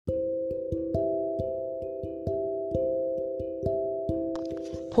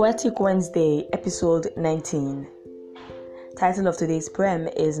Poetic Wednesday, episode 19. Title of today's poem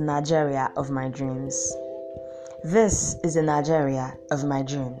is Nigeria of My Dreams. This is the Nigeria of my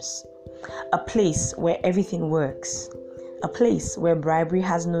dreams. A place where everything works. A place where bribery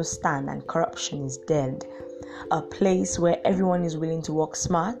has no stand and corruption is dead. A place where everyone is willing to work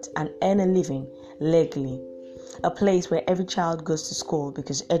smart and earn a living legally. A place where every child goes to school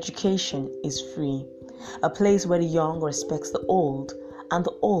because education is free. A place where the young respects the old and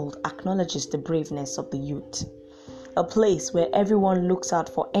the old acknowledges the braveness of the youth. A place where everyone looks out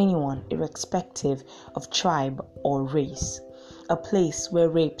for anyone irrespective of tribe or race. A place where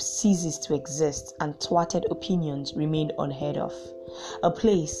rape ceases to exist and thwarted opinions remain unheard of. A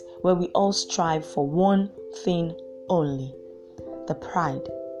place where we all strive for one thing only, the pride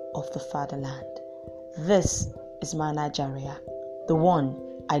of the fatherland. This is my Nigeria, the one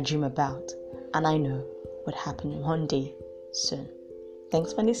I dream about, and I know would happen one day soon.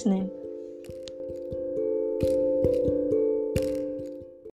 Thanks for listening.